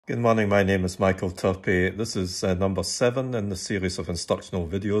Good morning, my name is Michael Turpie. This is number 7 in the series of instructional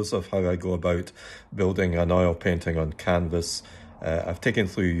videos of how I go about building an oil painting on canvas. I've taken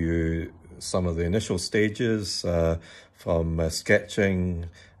through you some of the initial stages from sketching,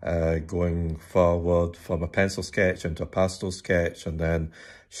 going forward from a pencil sketch into a pastel sketch, and then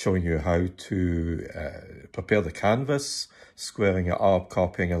showing you how to prepare the canvas, squaring it up,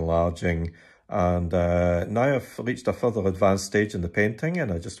 copying, enlarging. And now I've reached a further advanced stage in the painting,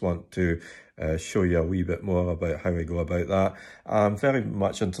 and I just want to show you a wee bit more about how I go about that. I'm very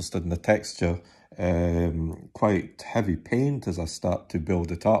much interested in the texture, quite heavy paint as I start to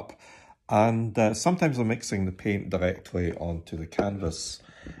build it up. And sometimes I'm mixing the paint directly onto the canvas.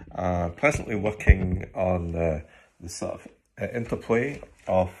 Presently working on the sort of interplay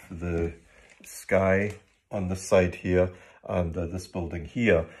of the sky on this side here and this building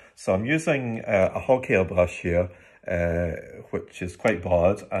here. So I'm using a hog hair brush here, which is quite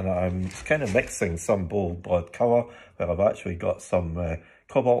broad, and I'm just kind of mixing some bold broad colour where I've actually got some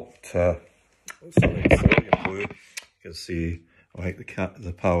cobalt, some cerulean blue. You can see I like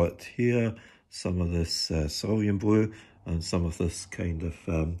the palette here, some of this cerulean blue, and some of this kind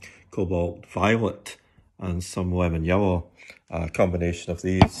of cobalt violet, and some lemon yellow. Combination of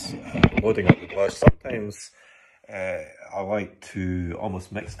these, loading up the brush. Sometimes I like to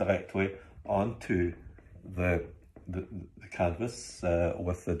almost mix directly onto the canvas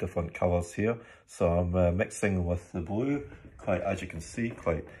with the different colours here. So I'm mixing with the blue, quite, as you can see,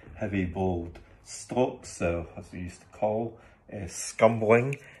 quite heavy, bold strokes, as we used to call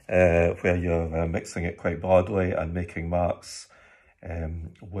scumbling, where you're mixing it quite broadly and making marks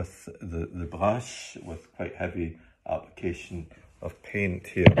with the brush with quite heavy application of paint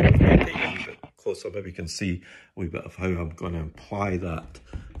here. I'll take it a wee bit closer, maybe you can see a wee bit of how I'm going to apply that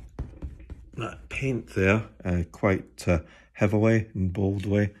paint there quite heavily and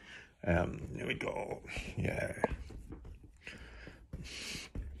boldly. There we go. Yeah.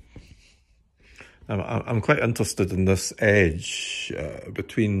 I'm quite interested in this edge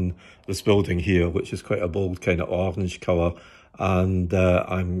between this building here, which is quite a bold kind of orange colour, and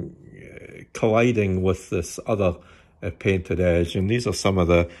I'm colliding with this other painted edge, and these are some of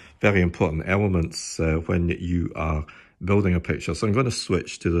the very important elements when you are building a picture. So I'm going to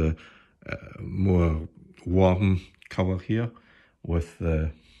switch to the more warm colour here with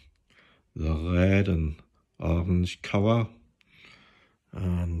the red and orange colour,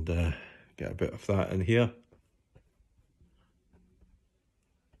 and get a bit of that in here.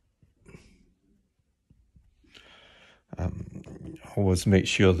 Always make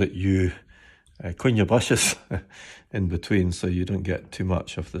sure that you clean your brushes in between so you don't get too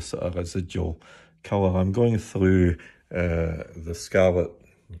much of this sort of residual colour. I'm going through the scarlet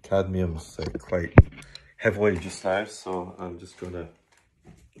cadmium quite heavily just now, so I'm just going to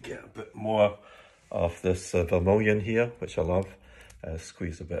get a bit more of this vermilion here, which I love.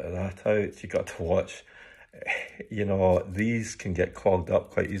 Squeeze a bit of that out. You got to watch, you know, these can get clogged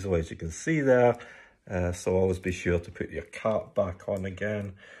up quite easily, as you can see there. So always be sure to put your cap back on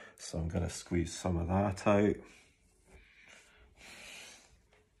again. So I'm going to squeeze some of that out.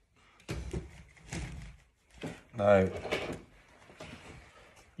 Now,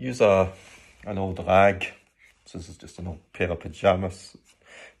 use an old rag. So this is just an old pair of pyjamas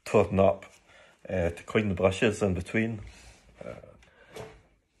torn up to clean the brushes in between.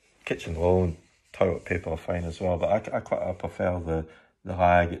 Kitchen roll and toilet paper are fine as well, but I prefer the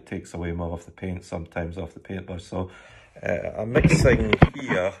rag. It takes away more of the paint sometimes off the paintbrush. So I'm mixing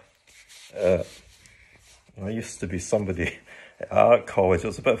here. I used to be somebody at art college. It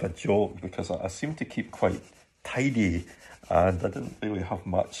was a bit of a joke because I seemed to keep quite tidy, and I didn't really have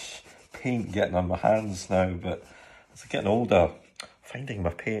much paint getting on my hands now. But as I'm getting older, finding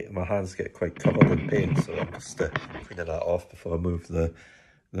my hands get quite covered in paint, so I'm just cleaning that off before I move the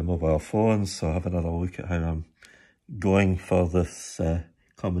mobile phone. So I'll have another look at how I'm going for this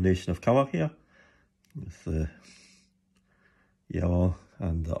combination of colour here with the yellow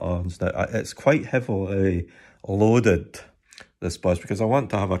and the orange. Now, it's quite heavily loaded, this brush, because I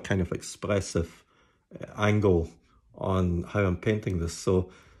want to have a kind of expressive angle on how I'm painting this. So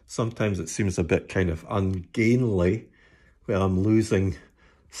sometimes it seems a bit kind of ungainly, where I'm losing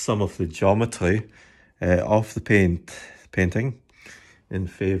some of the geometry of the painting in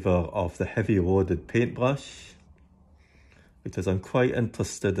favour of the heavy loaded paintbrush, because I'm quite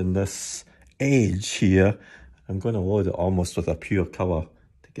interested in this edge here. I'm going to load it almost with a pure colour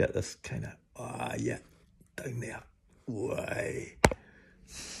to get this kind of, yeah, down there. Way.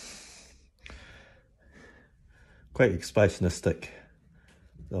 Quite expressionistic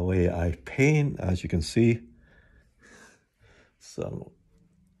the way I paint, as you can see. So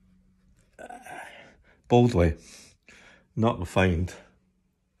boldly, not refined.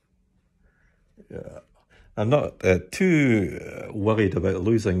 Yeah. I'm not too worried about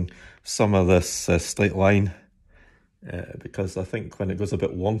losing some of this straight line because I think when it goes a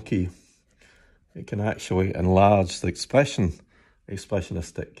bit wonky, it can actually enlarge the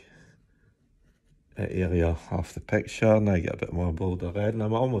expressionistic area of the picture. Now I get a bit more bolder red, and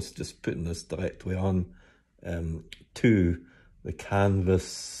I'm almost just putting this directly on to the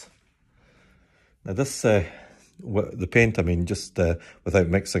canvas. Now this, the paint, I mean, just without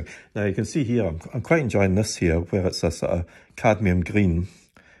mixing. Now you can see here, I'm quite enjoying this here, where it's a sort of cadmium green,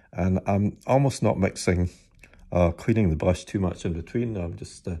 and I'm almost not mixing or cleaning the brush too much in between. I'm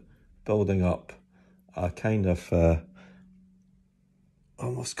just building up a kind of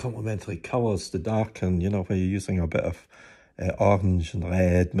almost complementary colours to darken, you know, where you're using a bit of orange and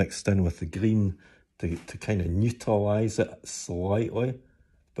red mixed in with the green to kind of neutralise it slightly,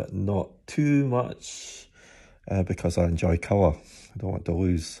 but not too much, because I enjoy colour. I don't want to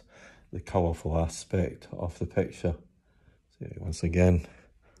lose the colourful aspect of the picture. So once again,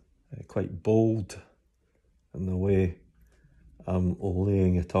 quite bold in the way I'm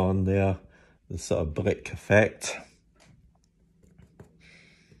laying it on there, the sort of brick effect.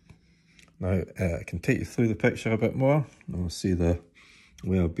 Now I can take you through the picture a bit more. We'll see the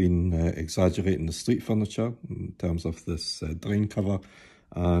way I've been exaggerating the street furniture in terms of this drain cover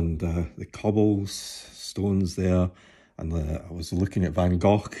and the cobbles, stones there. And I was looking at Van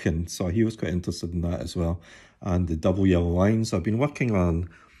Gogh and saw he was quite interested in that as well. And the double yellow lines. I've been working on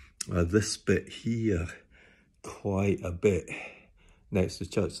this bit here quite a bit next to the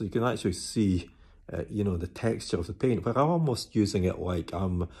church. So you can actually see you know, the texture of the paint, but I'm almost using it like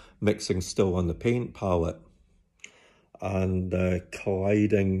I'm mixing still on the paint palette and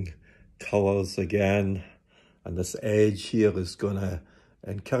colliding colours again. And this edge here is going to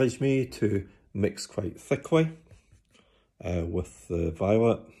encourage me to mix quite thickly with the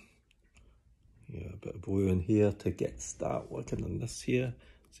violet. Yeah, a bit of blue in here to start working on this here.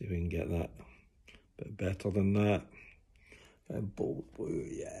 See if we can get that a bit better than that. And bold blue,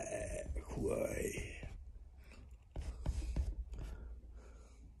 yeah, quite.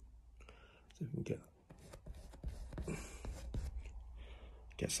 See if we can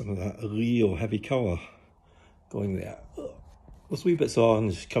get some of that real heavy colour going there. There's wee bits of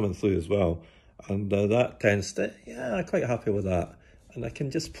orange coming through as well, and that tends to, yeah, I'm quite happy with that. And I can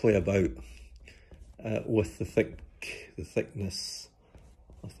just play about with the thickness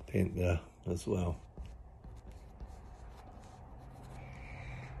of the paint there as well.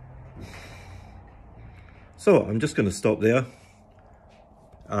 So I'm just going to stop there,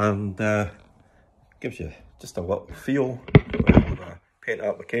 and gives you just a little feel of a paint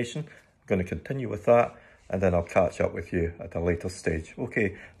application. I'm going to continue with that, and then I'll catch up with you at a later stage.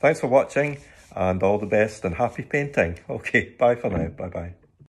 Okay, thanks for watching, and all the best and happy painting. Okay, bye for now. Bye bye.